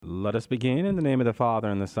Let us begin in the name of the Father,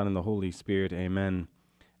 and the Son, and the Holy Spirit. Amen.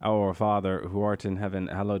 Our Father, who art in heaven,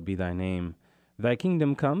 hallowed be thy name. Thy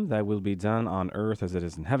kingdom come, thy will be done on earth as it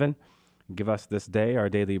is in heaven. Give us this day our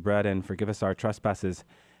daily bread, and forgive us our trespasses,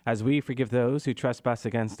 as we forgive those who trespass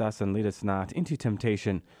against us, and lead us not into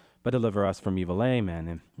temptation, but deliver us from evil. Amen.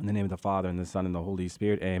 And in the name of the Father, and the Son, and the Holy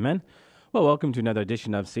Spirit. Amen. Well, welcome to another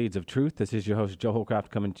edition of Seeds of Truth. This is your host, Joe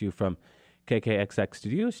Holcraft, coming to you from KKXX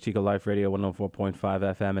Studios, Chico Life Radio 104.5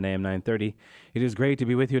 FM and AM 930. It is great to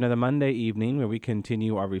be with you another Monday evening where we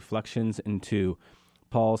continue our reflections into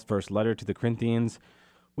Paul's first letter to the Corinthians.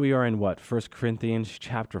 We are in 1 Corinthians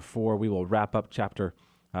chapter 4. We will wrap up chapter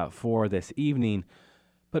 4 this evening.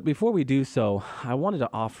 But before we do so, I wanted to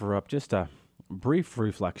offer up just a brief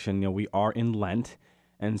reflection. We are in Lent,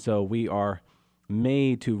 and so we are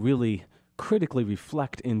made to really critically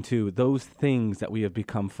reflect into those things that we have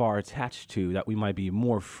become far attached to, that we might be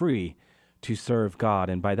more free to serve God.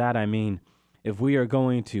 And by that I mean, if we are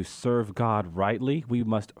going to serve God rightly, we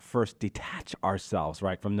must first detach ourselves,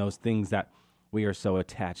 right, from those things that we are so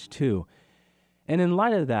attached to. And in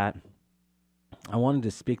light of that, I wanted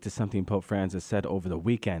to speak to something Pope Francis said over the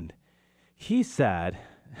weekend. He said,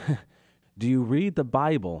 do you read the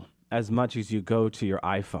Bible as much as you go to your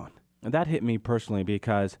iPhone? And that hit me personally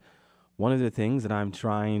because one of the things that I'm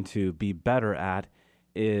trying to be better at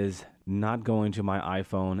is not going to my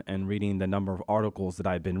iPhone and reading the number of articles that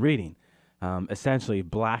I've been reading. Essentially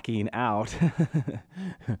blacking out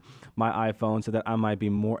my iPhone so that I might be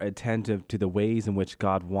more attentive to the ways in which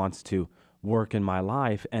God wants to work in my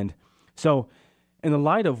life. And so in the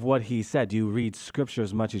light of what he said, do you read Scripture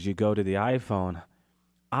as much as you go to the iPhone?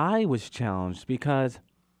 I was challenged because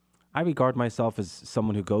I regard myself as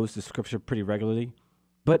someone who goes to Scripture pretty regularly,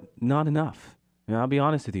 but not enough. And I'll be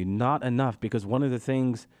honest with you, not enough, because one of the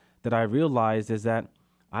things that I realized is that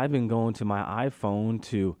I've been going to my iPhone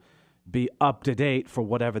to be up to date, for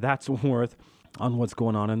whatever that's worth, on what's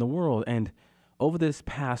going on in the world. And over this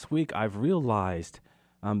past week, I've realized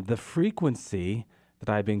the frequency that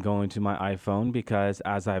I've been going to my iPhone, because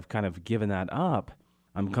as I've kind of given that up,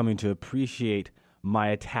 I'm coming to appreciate my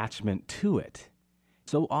attachment to it.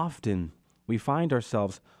 So often we find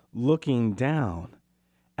ourselves looking down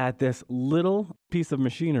at this little piece of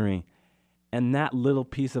machinery, and that little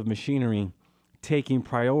piece of machinery taking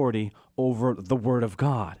priority over the Word of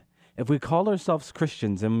God. If we call ourselves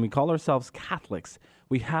Christians and we call ourselves Catholics,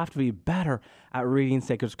 we have to be better at reading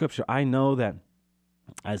sacred Scripture. I know that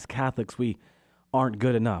as Catholics, we aren't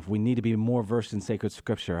good enough. We need to be more versed in sacred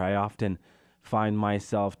Scripture. I often find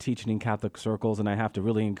myself teaching in Catholic circles, and I have to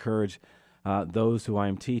really encourage those who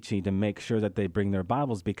I'm teaching to make sure that they bring their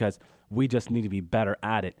Bibles, because we just need to be better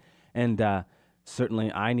at it. And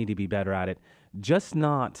certainly I need to be better at it. Just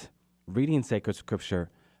not reading sacred Scripture,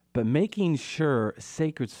 but making sure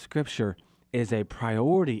sacred Scripture is a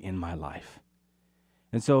priority in my life.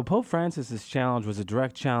 And so Pope Francis's challenge was a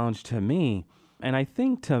direct challenge to me, and I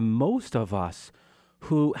think to most of us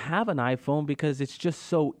who have an iPhone, because it's just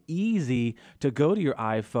so easy to go to your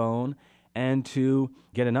iPhone and to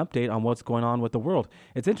get an update on what's going on with the world.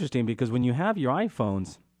 It's interesting because when you have your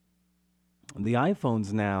iPhones, the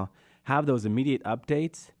iPhones now have those immediate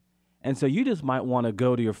updates. And so you just might want to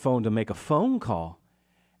go to your phone to make a phone call,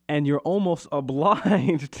 and you're almost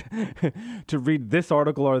obliged to read this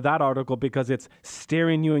article or that article because it's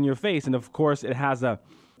staring you in your face. And of course, it has a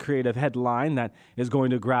creative headline that is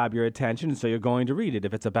going to grab your attention, so you're going to read it.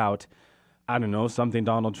 If it's about, I don't know, something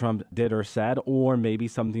Donald Trump did or said, or maybe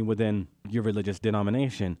something within your religious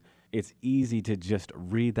denomination, it's easy to just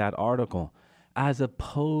read that article, as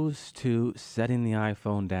opposed to setting the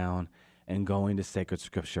iPhone down and going to sacred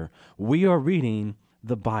Scripture. We are reading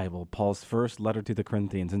the Bible, Paul's first letter to the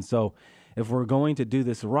Corinthians. And so if we're going to do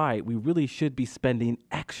this right, we really should be spending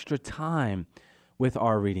extra time with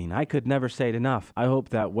our reading. I could never say it enough. I hope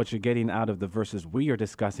that what you're getting out of the verses we are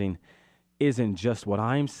discussing isn't just what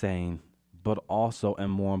I'm saying, but also,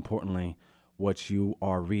 and more importantly, what you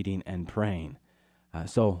are reading and praying.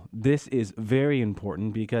 So this is very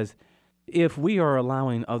important, because if we are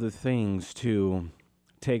allowing other things to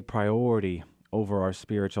take priority over our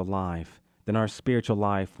spiritual life, then our spiritual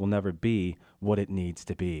life will never be what it needs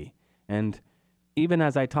to be. And even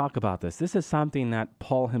as I talk about this is something that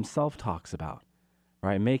Paul himself talks about,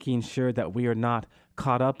 right? Making sure that we are not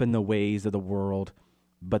caught up in the ways of the world,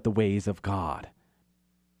 but the ways of God.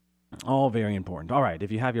 All very important. All right,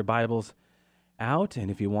 if you have your Bibles out, and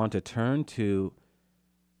if you want to turn to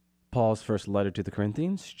Paul's first letter to the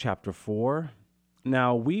Corinthians, chapter 4.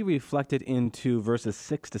 Now, we reflected into verses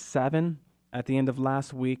 6 to 7 at the end of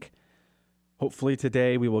last week. Hopefully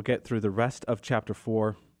today we will get through the rest of chapter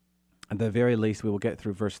 4. At the very least, we will get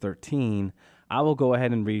through verse 13. I will go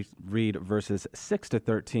ahead and read verses 6 to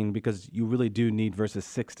 13 because you really do need verses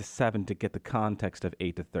 6 to 7 to get the context of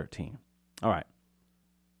 8 to 13. All right.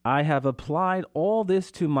 I have applied all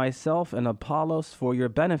this to myself and Apollos for your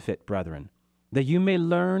benefit, brethren, that you may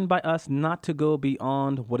learn by us not to go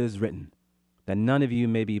beyond what is written, that none of you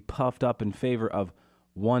may be puffed up in favor of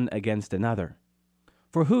one against another.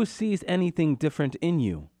 For who sees anything different in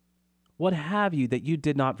you? What have you that you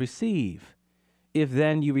did not receive? If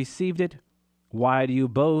then you received it, why do you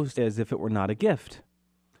boast as if it were not a gift?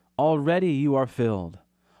 Already you are filled.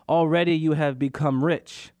 Already you have become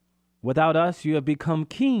rich. Without us you have become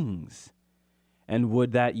kings. And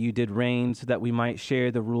would that you did reign so that we might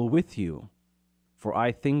share the rule with you. For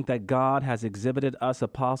I think that God has exhibited us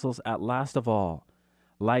apostles at last of all,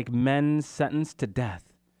 like men sentenced to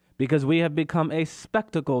death, because we have become a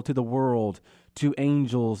spectacle to the world, to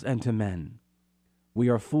angels and to men. We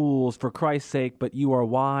are fools for Christ's sake, but you are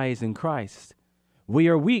wise in Christ. We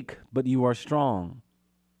are weak, but you are strong.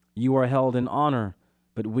 You are held in honor,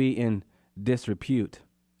 but we in disrepute.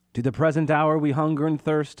 To the present hour we hunger and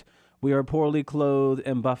thirst. We are poorly clothed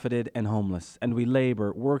and buffeted and homeless, and we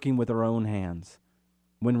labor, working with our own hands.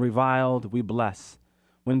 When reviled, we bless.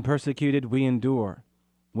 When persecuted, we endure.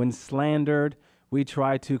 When slandered, we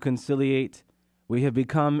try to conciliate. We have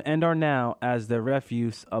become and are now as the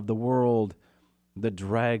refuse of the world, the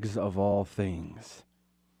dregs of all things.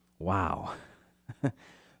 Wow.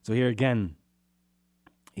 So here again,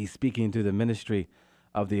 he's speaking to the ministry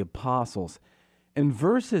of the apostles. In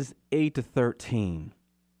verses 8 to 13,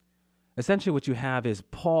 essentially what you have is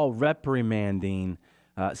Paul reprimanding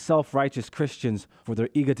self-righteous Christians for their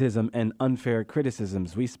egotism and unfair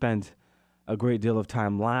criticisms. We spent a great deal of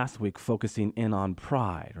time last week focusing in on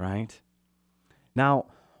pride, right? Now,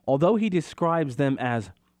 although he describes them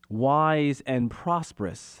as wise and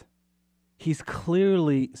prosperous, he's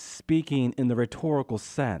clearly speaking in the rhetorical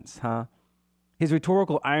sense, His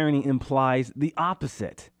rhetorical irony implies the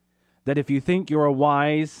opposite, that if you think you are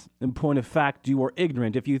wise, in point of fact, you are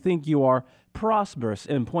ignorant. If you think you are prosperous,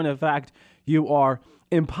 in point of fact, you are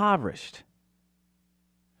impoverished.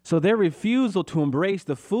 So their refusal to embrace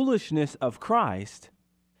the foolishness of Christ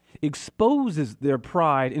exposes their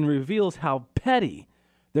pride and reveals how petty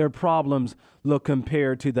their problems look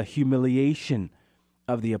compared to the humiliation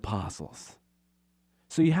of the apostles.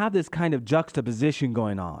 So you have this kind of juxtaposition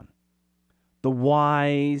going on. The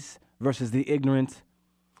wise versus the ignorant,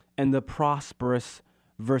 and the prosperous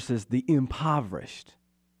versus the impoverished.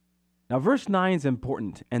 Now, verse 9 is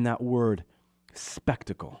important, and that word,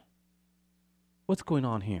 spectacle. What's going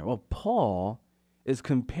on here? Well, Paul is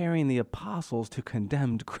comparing the apostles to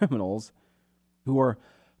condemned criminals who are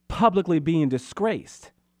publicly being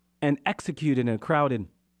disgraced and executed in a crowded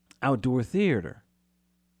outdoor theater.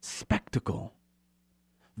 Spectacle.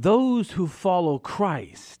 Those who follow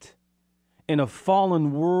Christ in a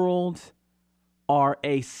fallen world are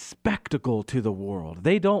a spectacle to the world.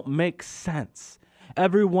 They don't make sense.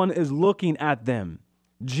 Everyone is looking at them,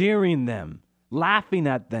 jeering them, laughing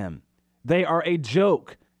at them. They are a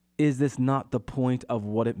joke. Is this not the point of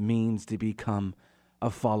what it means to become a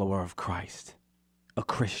follower of Christ, a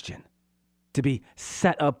Christian? To be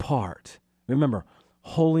set apart. Remember,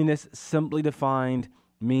 holiness simply defined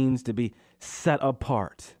means to be set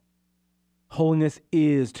apart. Holiness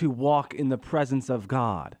is to walk in the presence of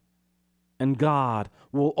God. And God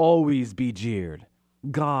will always be jeered.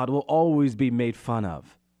 God will always be made fun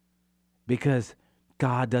of. Because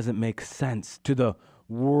God doesn't make sense to the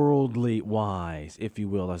worldly wise, if you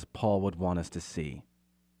will, as Paul would want us to see.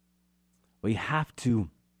 We have to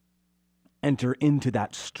enter into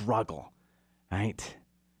that struggle, right?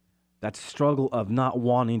 That struggle of not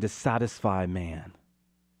wanting to satisfy man,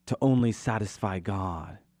 to only satisfy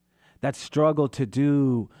God. That struggle to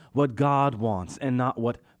do what God wants and not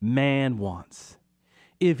what man wants.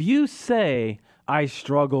 If you say, I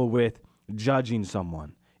struggle with judging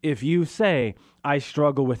someone, if you say, I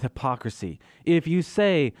struggle with hypocrisy, if you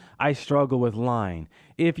say, I struggle with lying,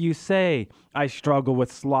 if you say, I struggle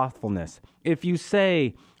with slothfulness, if you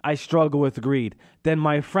say, I struggle with greed, then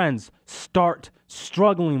my friends, start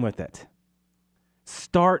struggling with it.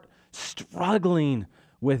 Start struggling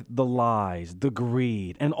with the lies, the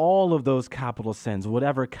greed, and all of those capital sins,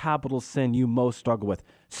 whatever capital sin you most struggle with.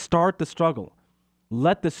 Start the struggle.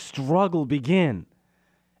 Let the struggle begin.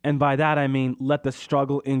 And by that I mean, let the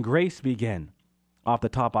struggle in grace begin. Off the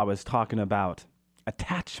top, I was talking about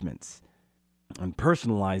attachments and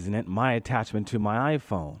personalizing it, my attachment to my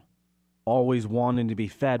iPhone, always wanting to be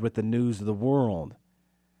fed with the news of the world.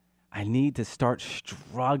 I need to start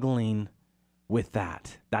struggling with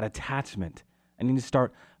that attachment. I need to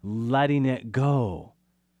start letting it go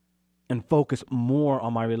and focus more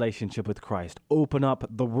on my relationship with Christ. Open up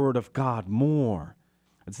the Word of God more.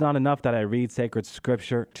 It's not enough that I read sacred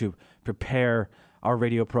scripture to prepare our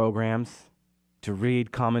radio programs, to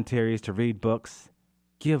read commentaries, to read books.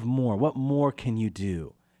 Give more. What more can you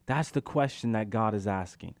do? That's the question that God is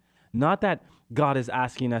asking. Not that God is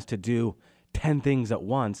asking us to do 10 things at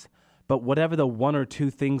once, but whatever the one or two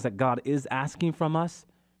things that God is asking from us,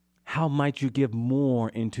 how might you give more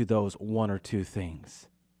into those one or two things?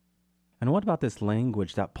 And what about this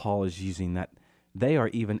language that Paul is using, that they are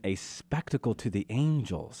even a spectacle to the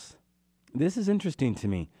angels? This is interesting to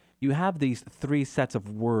me. You have these three sets of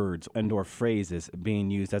words and or phrases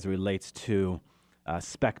being used as it relates to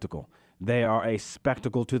spectacle. They are a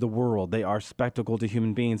spectacle to the world. They are spectacle to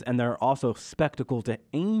human beings, and they're also spectacle to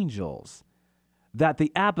angels. That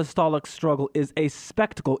the apostolic struggle is a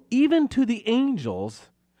spectacle even to the angels,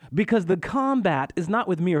 because the combat is not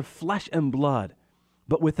with mere flesh and blood,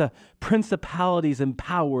 but with the principalities and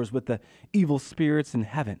powers, with the evil spirits in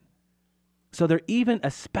heaven. So they're even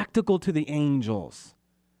a spectacle to the angels.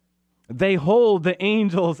 They hold the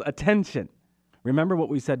angels' attention. Remember what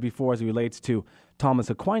we said before as it relates to Thomas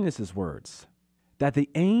Aquinas' words, that the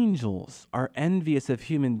angels are envious of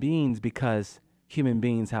human beings because human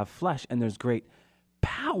beings have flesh, and there's great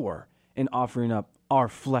power in offering up our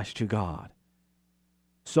flesh to God.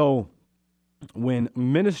 So when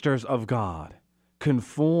ministers of God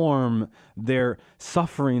conform their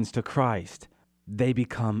sufferings to Christ, they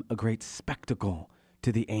become a great spectacle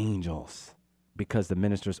to the angels, because the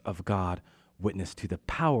ministers of God witness to the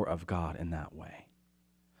power of God in that way.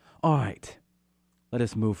 All right, let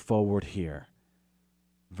us move forward here.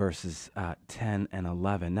 Verses 10 and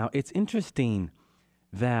 11. Now, it's interesting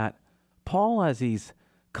that Paul, as he's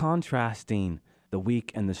contrasting the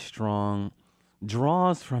weak and the strong,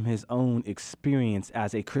 draws from his own experience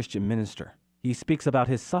as a Christian minister. He speaks about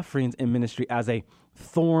his sufferings in ministry as a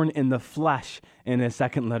thorn in the flesh in his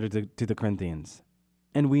second letter to the Corinthians.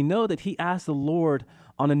 And we know that he asked the Lord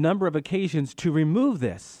on a number of occasions to remove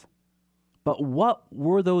this. But what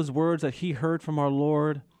were those words that he heard from our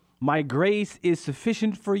Lord? My grace is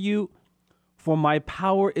sufficient for you, for my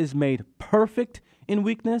power is made perfect in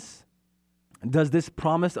weakness. Does this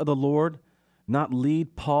promise of the Lord not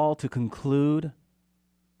lead Paul to conclude?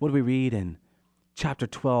 What do we read in chapter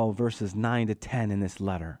 12, verses 9 to 10 in this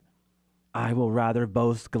letter? I will rather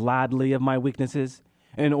boast gladly of my weaknesses,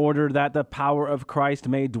 in order that the power of Christ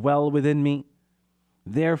may dwell within me.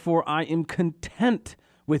 Therefore I am content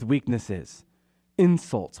with weaknesses,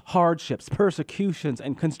 insults, hardships, persecutions,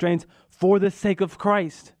 and constraints for the sake of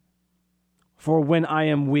Christ. For when I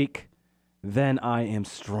am weak, then I am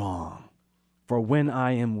strong. For when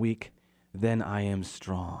I am weak, then I am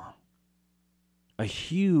strong. A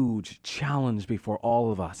huge challenge before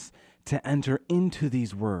all of us to enter into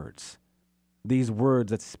these words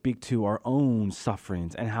that speak to our own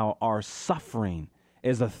sufferings and how our suffering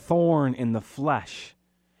is a thorn in the flesh.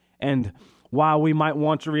 And while we might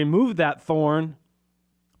want to remove that thorn,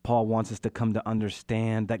 Paul wants us to come to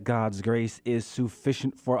understand that God's grace is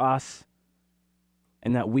sufficient for us,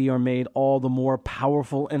 and that we are made all the more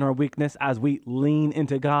powerful in our weakness as we lean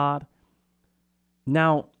into God.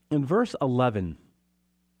 Now, in verse 11,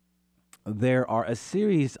 there are a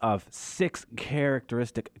series of 6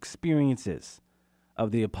 characteristic experiences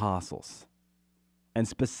of the apostles, and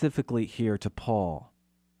specifically here to Paul.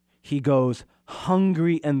 He goes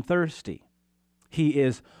hungry and thirsty. He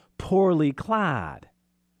is poorly clad,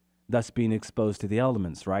 thus being exposed to the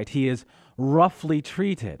elements, right? He is roughly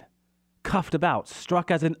treated, cuffed about,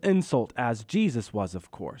 struck as an insult, as Jesus was,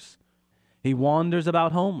 of course. He wanders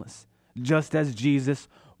about homeless, just as Jesus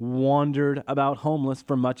wandered about homeless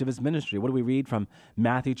for much of his ministry. What do we read from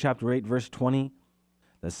Matthew chapter 8, verse 20?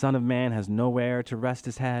 The Son of Man has nowhere to rest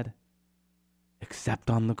his head except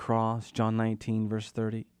on the cross, John 19, verse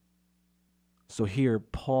 30. So here,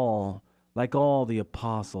 Paul, like all the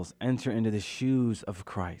apostles, enter into the shoes of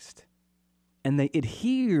Christ, and they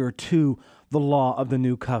adhere to the law of the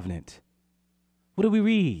new covenant. What do we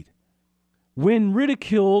read? When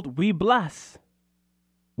ridiculed, we bless.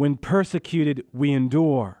 When persecuted, we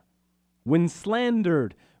endure. When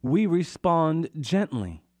slandered, we respond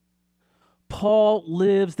gently. Paul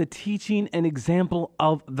lives the teaching and example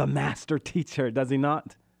of the master teacher, does he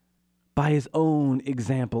not? By his own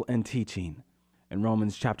example and teaching. In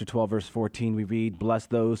Romans chapter 12, verse 14, we read, bless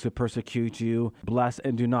those who persecute you, bless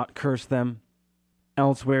and do not curse them.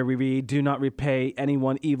 Elsewhere we read, do not repay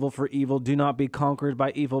anyone evil for evil, do not be conquered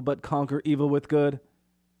by evil, but conquer evil with good.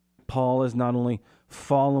 Paul is not only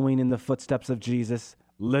following in the footsteps of Jesus,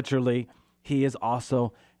 literally, he is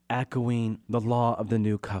also echoing the law of the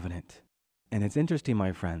new covenant. And it's interesting,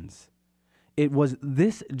 my friends. It was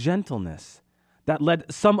this gentleness that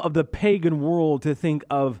led some of the pagan world to think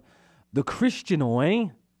of the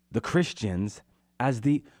Christianoi, the Christians, as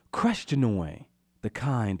the Christianoi, the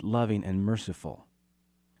kind, loving, and merciful.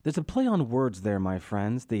 There's a play on words there, my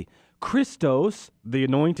friends. The Christos, the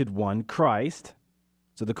anointed one, Christ.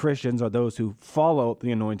 So the Christians are those who follow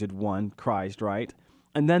the anointed one, Christ, right?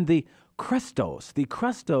 And then the Christos. The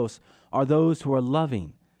Christos are those who are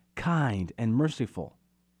loving, kind, and merciful.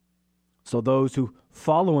 So those who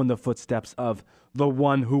follow in the footsteps of the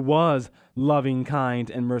one who was loving, kind,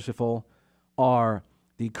 and merciful are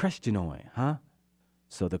the Christianoi, huh?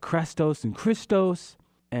 So the Christos and Christos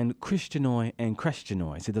and Christianoi and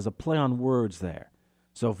Christianoi. See, there's a play on words there.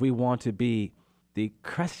 So if we want to be the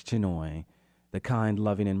Christianoi, the kind,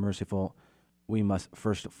 loving, and merciful, we must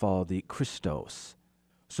first follow the Christos.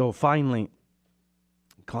 So finally,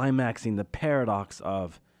 climaxing the paradox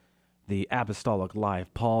of the apostolic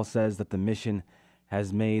life, Paul says that the mission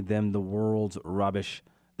has made them the world's rubbish,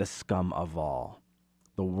 the scum of all.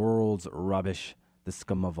 The world's rubbish, the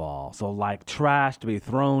scum of all. So like trash to be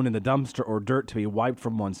thrown in the dumpster or dirt to be wiped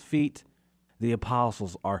from one's feet, the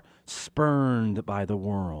apostles are spurned by the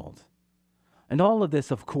world. And all of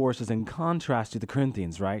this, of course, is in contrast to the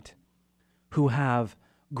Corinthians, right? Who have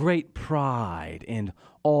great pride in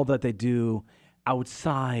all that they do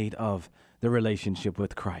outside of the relationship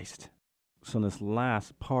with Christ. So in this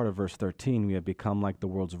last part of verse 13, we have become like the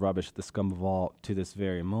world's rubbish, the scum of all, to this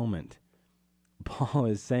very moment. Paul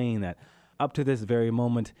is saying that up to this very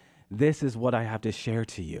moment, this is what I have to share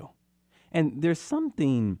to you. And there's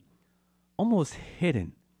something almost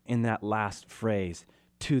hidden in that last phrase,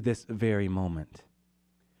 to this very moment.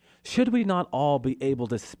 Should we not all be able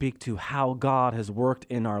to speak to how God has worked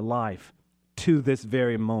in our life to this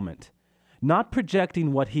very moment? Not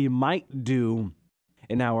projecting what he might do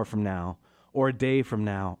an hour from now, or a day from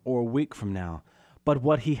now, or a week from now, but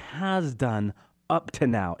what he has done up to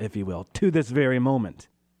now, if you will, to this very moment.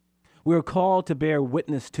 We are called to bear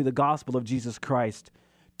witness to the gospel of Jesus Christ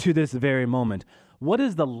to this very moment. What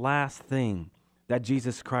is the last thing that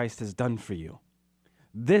Jesus Christ has done for you?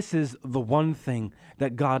 This is the one thing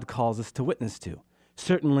that God calls us to witness to.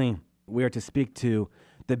 Certainly, we are to speak to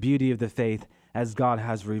the beauty of the faith as God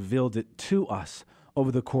has revealed it to us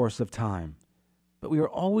over the course of time. But we are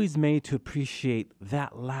always made to appreciate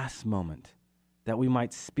that last moment, that we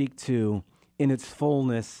might speak to in its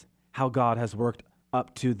fullness how God has worked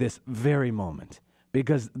up to this very moment,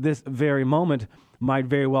 because this very moment might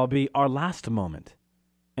very well be our last moment.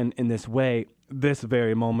 And in this way, this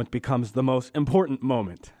very moment becomes the most important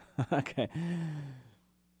moment. Okay.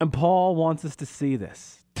 And Paul wants us to see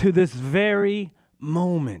this. To this very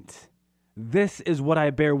moment, this is what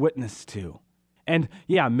I bear witness to. And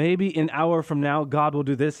yeah, maybe an hour from now, God will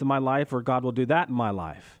do this in my life, or God will do that in my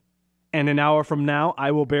life. And an hour from now,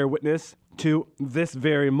 I will bear witness to this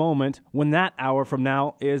very moment, when that hour from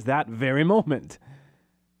now is that very moment.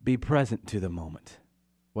 Be present to the moment.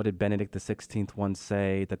 What did Benedict XVI once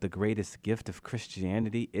say? That the greatest gift of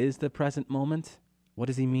Christianity is the present moment? What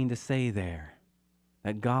does he mean to say there?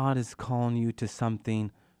 That God is calling you to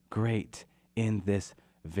something great in this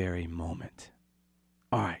very moment.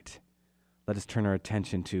 All right, let us turn our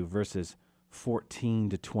attention to verses 14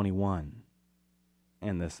 to 21.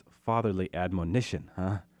 And this fatherly admonition,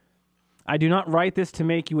 I do not write this to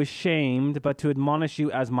make you ashamed, but to admonish you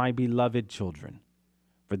as my beloved children.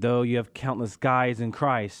 For though you have countless guides in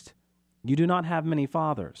Christ, you do not have many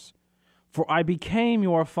fathers. For I became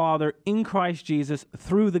your father in Christ Jesus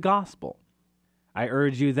through the gospel. I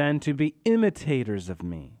urge you then to be imitators of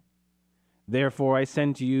me. Therefore I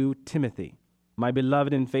send to you Timothy, my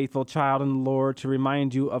beloved and faithful child in the Lord, to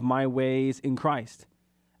remind you of my ways in Christ,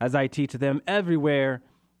 as I teach them everywhere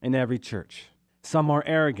in every church. Some are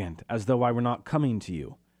arrogant, as though I were not coming to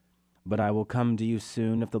you. But I will come to you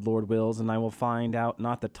soon, if the Lord wills, and I will find out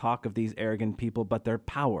not the talk of these arrogant people, but their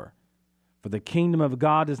power. For the kingdom of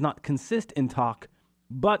God does not consist in talk,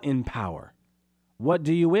 but in power. What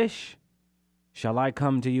do you wish? Shall I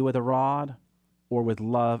come to you with a rod, or with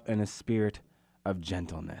love and a spirit of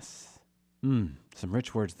gentleness? Some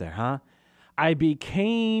rich words there, huh? I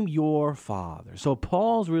became your father. So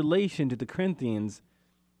Paul's relation to the Corinthians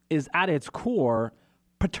is at its core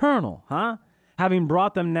paternal, having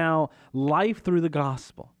brought them now life through the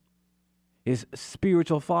gospel. His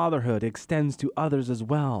spiritual fatherhood extends to others as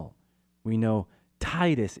well. We know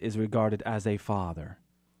Titus is regarded as a father,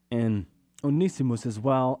 and Onesimus as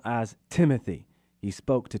well as Timothy. He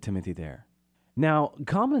spoke to Timothy there. Now,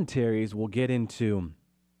 commentaries will get into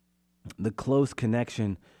the close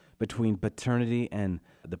connection between paternity and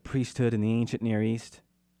the priesthood in the ancient Near East.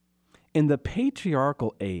 In the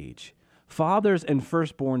patriarchal age, fathers and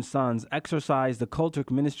firstborn sons exercised the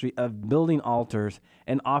cultic ministry of building altars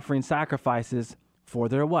and offering sacrifices for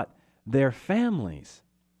their what? Their families.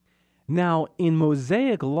 Now, in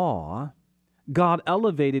Mosaic law, God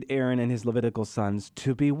elevated Aaron and his Levitical sons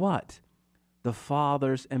to be what? The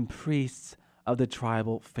fathers and priests of the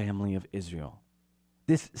tribal family of Israel.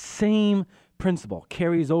 This same principle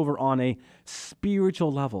carries over on a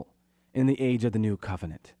spiritual level in the age of the New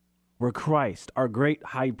Covenant, where Christ, our great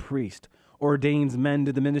high priest, ordains men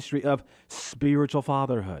to the ministry of spiritual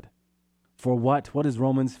fatherhood. For what? What does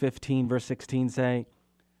Romans 15, verse 16 say?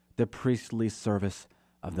 The priestly service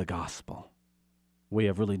of the gospel. We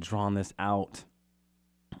have really drawn this out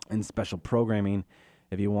in special programming.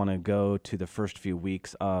 If you want to go to the first few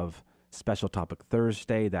weeks of Special Topic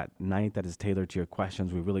Thursday, that night that is tailored to your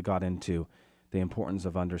questions, we really got into the importance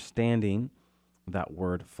of understanding that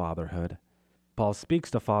word fatherhood. Paul speaks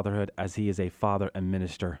to fatherhood as he is a father and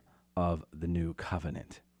minister of the new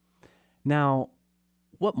covenant. Now,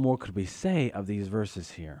 what more could we say of these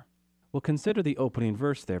verses here? Well, consider the opening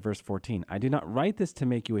verse there, verse 14. I do not write this to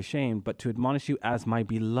make you ashamed, but to admonish you as my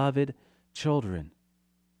beloved children.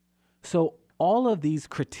 So all of these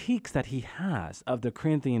critiques that he has of the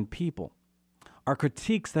Corinthian people are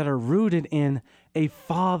critiques that are rooted in a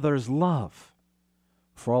father's love.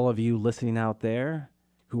 For all of you listening out there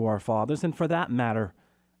who are fathers, and for that matter,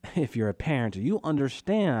 if you're a parent, you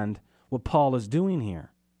understand what Paul is doing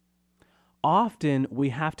here. Often we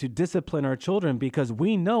have to discipline our children because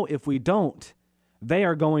we know if we don't, they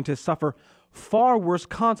are going to suffer far worse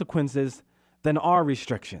consequences than our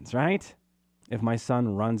restrictions, right? If my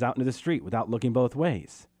son runs out into the street without looking both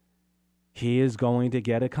ways, he is going to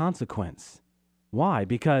get a consequence. Why?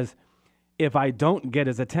 Because if I don't get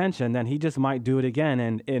his attention, then he just might do it again.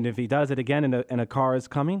 And if he does it again and a car is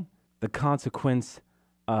coming, the consequence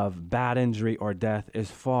of bad injury or death is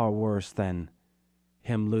far worse than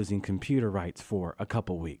him losing computer rights for a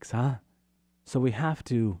couple weeks, huh? So we have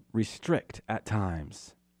to restrict at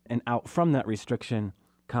times. And out from that restriction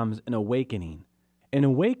comes an awakening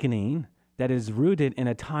that is rooted in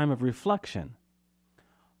a time of reflection.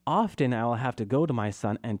 Often I'll have to go to my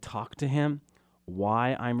son and talk to him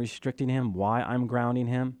why I'm restricting him, why I'm grounding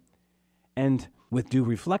him. And with due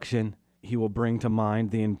reflection, he will bring to mind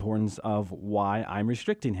the importance of why I'm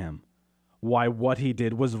restricting him, why what he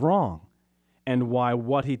did was wrong, and why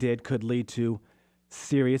what he did could lead to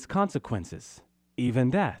serious consequences, even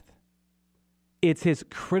death. It's his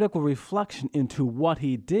critical reflection into what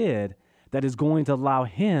he did that is going to allow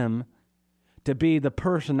him to be the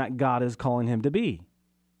person that God is calling him to be.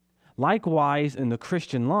 Likewise, in the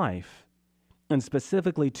Christian life, and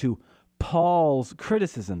specifically to Paul's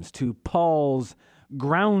criticisms, to Paul's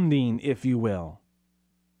grounding, if you will,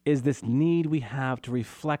 is this need we have to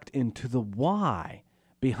reflect into the why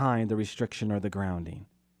behind the restriction or the grounding.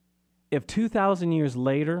 If 2,000 years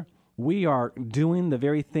later, we are doing the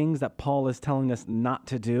very things that Paul is telling us not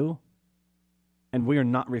to do, and we are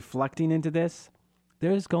not reflecting into this,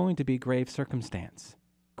 there is going to be grave circumstance.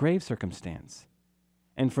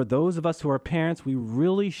 And for those of us who are parents, we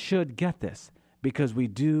really should get this because we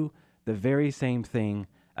do the very same thing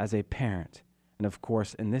as a parent. And of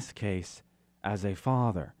course, in this case, as a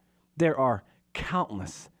father. There are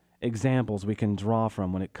countless examples we can draw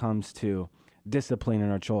from when it comes to disciplining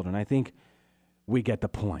our children. I think we get the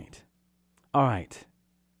point. All right,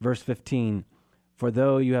 verse 15. For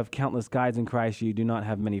though you have countless guides in Christ, you do not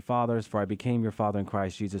have many fathers, for I became your father in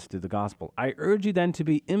Christ Jesus through the gospel. I urge you then to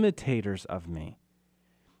be imitators of me.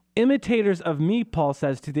 Imitators of me, Paul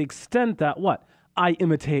says, to the extent that what? I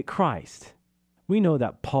imitate Christ. We know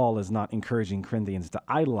that Paul is not encouraging Corinthians to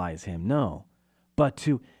idolize him, no, but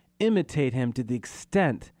to imitate him to the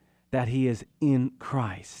extent that he is in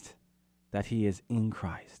Christ.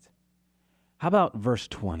 How about verse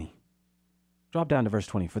 20? Drop down to verse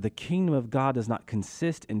 20. For the kingdom of God does not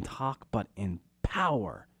consist in talk, but in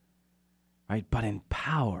power. Right? But in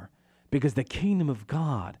power. Because the kingdom of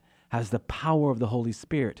God has the power of the Holy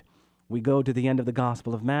Spirit. We go to the end of the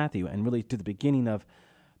Gospel of Matthew and really to the beginning of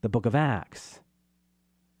the book of Acts.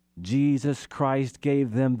 Jesus Christ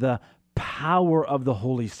gave them the power of the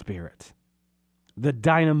Holy Spirit, the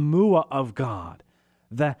dynamua of God,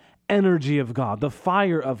 the energy of God, the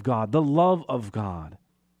fire of God, the love of God.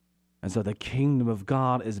 And so the kingdom of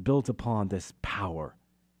God is built upon this power.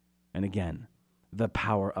 And again, the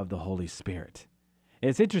power of the Holy Spirit.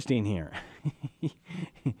 It's interesting here.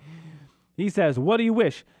 He says, what do you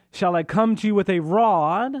wish? Shall I come to you with a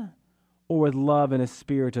rod or with love and a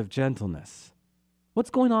spirit of gentleness? What's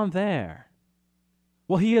going on there?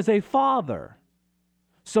 Well, he is a father.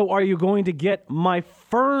 So are you going to get my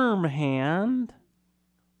firm hand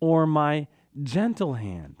or my gentle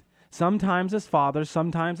hand? Sometimes as fathers,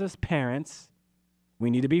 sometimes as parents, we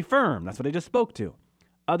need to be firm. That's what I just spoke to.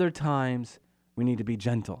 Other times, we need to be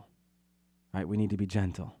gentle. Right? We need to be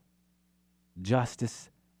gentle. Justice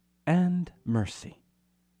and mercy.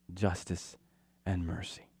 Justice and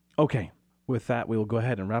mercy. Okay, with that, we will go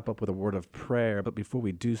ahead and wrap up with a word of prayer. But before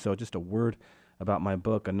we do so, just a word about my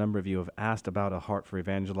book. A number of you have asked about A Heart for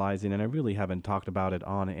Evangelizing, and I really haven't talked about it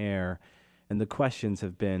on air. And the questions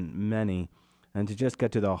have been many. And to just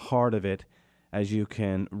get to the heart of it, as you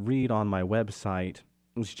can read on my website,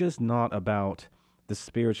 it's just not about the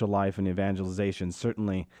spiritual life and evangelization.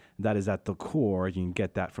 Certainly, that is at the core. You can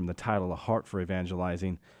get that from the title, A Heart for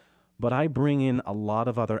Evangelizing. But I bring in a lot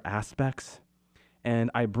of other aspects, and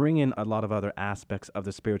I bring in a lot of other aspects of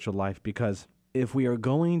the spiritual life because if we are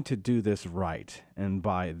going to do this right, and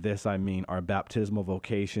by this I mean our baptismal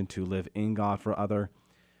vocation to live in God for other,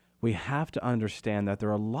 we have to understand that there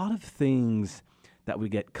are a lot of things that we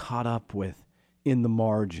get caught up with in the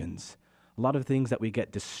margins, a lot of things that we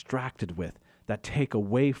get distracted with that take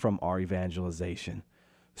away from our evangelization.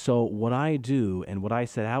 So what I do and what I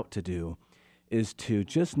set out to do is to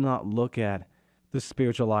just not look at the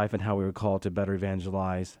spiritual life and how we were called to better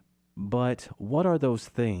evangelize, but what are those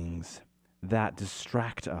things that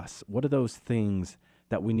distract us? What are those things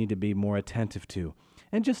that we need to be more attentive to?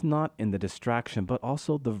 And just not in the distraction, but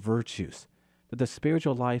also the virtues. That the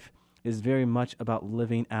spiritual life is very much about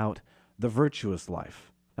living out the virtuous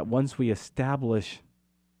life. That once we establish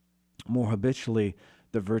more habitually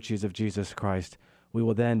the virtues of Jesus Christ, we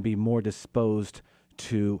will then be more disposed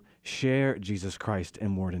to share Jesus Christ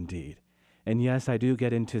in word and deed. And yes, I do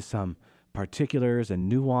get into some particulars and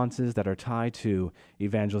nuances that are tied to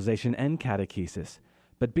evangelization and catechesis.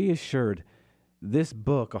 But be assured, this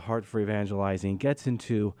book, A Heart for Evangelizing, gets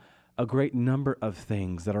into a great number of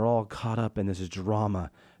things that are all caught up in this drama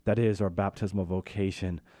that is our baptismal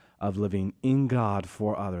vocation of living in God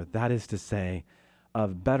for others. That is to say,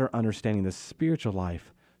 of better understanding the spiritual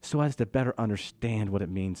life so as to better understand what it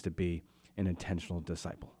means to be an intentional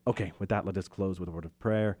disciple. Okay, with that, let us close with a word of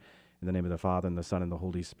prayer. In the name of the Father, and the Son, and the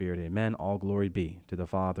Holy Spirit, amen. All glory be to the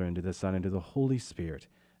Father, and to the Son, and to the Holy Spirit,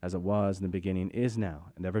 as it was in the beginning, is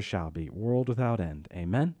now, and ever shall be, world without end.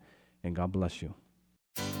 Amen, and God bless you.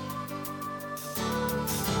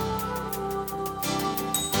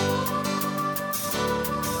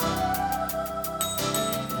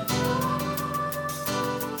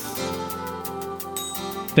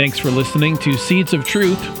 Thanks for listening to Seeds of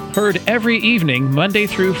Truth, heard every evening, Monday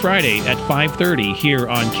through Friday at 5:30 here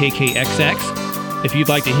on KKXX. If you'd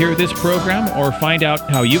like to hear this program or find out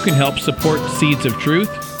how you can help support Seeds of Truth,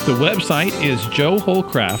 the website is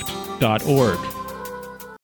joeholcraft.org.